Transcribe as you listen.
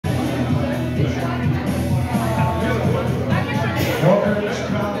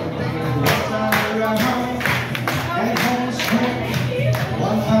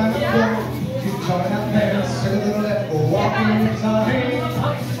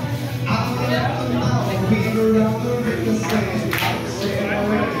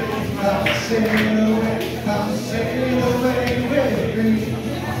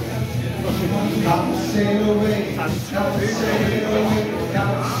Next,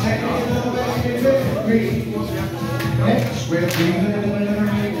 we're breathing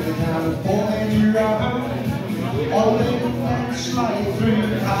in the kind of boy you're out. All in slide through,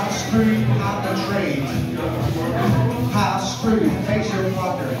 pass through, have the trade. Pass through, face your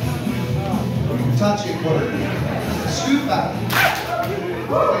partner. Touch it, quarter. Scoot back.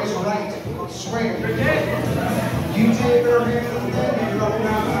 Face right, swing. You take her hand and then you roll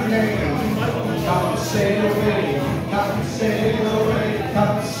down her name. Come sail away, come sail away,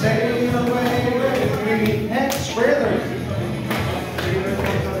 come sail away with me. And square through.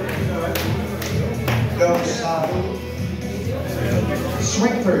 Go side.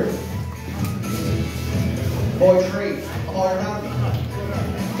 Swing through. Boy tree, boy run.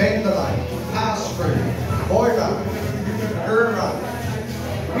 Bend the line, pass through. Boy run, girl run.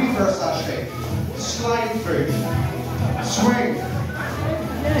 Reverse that shape. Slide through. Swing.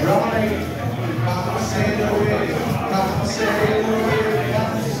 Running. Come sail away. Come sail away.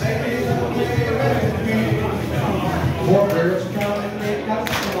 Come sail away with me. Four girls come and make up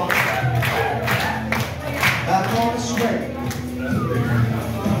the line. Back on the swing.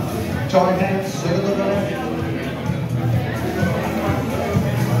 Join hands to the right.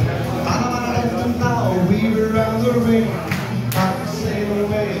 Weave around the ring. Come sail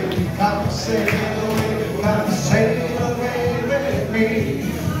away, come sail away, come sail away with me.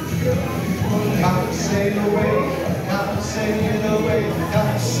 Come sail away, come sail away,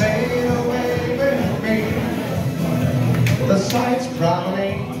 come sail away with me. The sides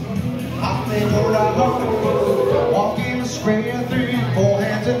promenade, up they go round, walking square through, four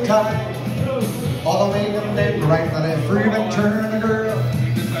hands in time. All the way and then right and left, free and turn the girl.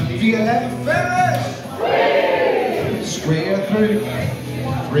 Feel that finish. Square through,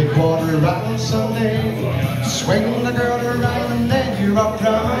 three-quarter round Sunday. Swing the girl around and then you're up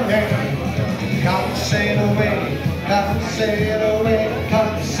running. Come sail away, come sail away,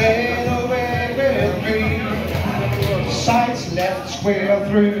 come sail away with me. Sides left, square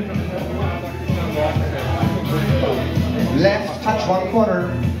through. Left, touch one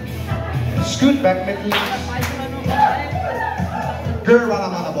quarter. Scoot back mid-leaf. Girl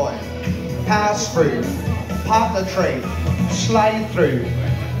run on a boy. Pass through. Pop the tray, slide through,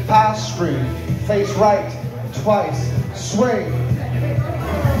 pass through, face right, twice, swing,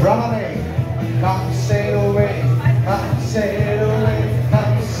 running, come sail away, come sail away,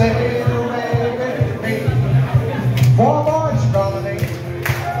 come sail away with me. Four boys running,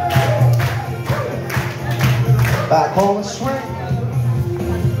 back on the swing.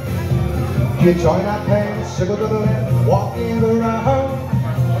 You join that pace, go to the left, walking around.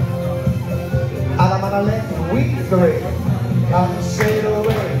 And I'm gonna let week three. Come sail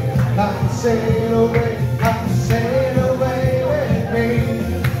away, come sail away, come sail away with me.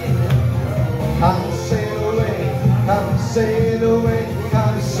 Come sail away, come sail away,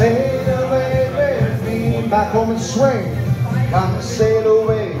 come sail away with me. Back home and swing. Come sail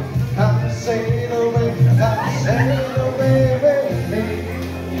away, come sail away, come sail away with me.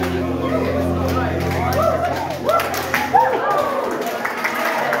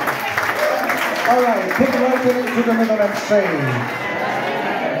 All right, pick right into the middle and say.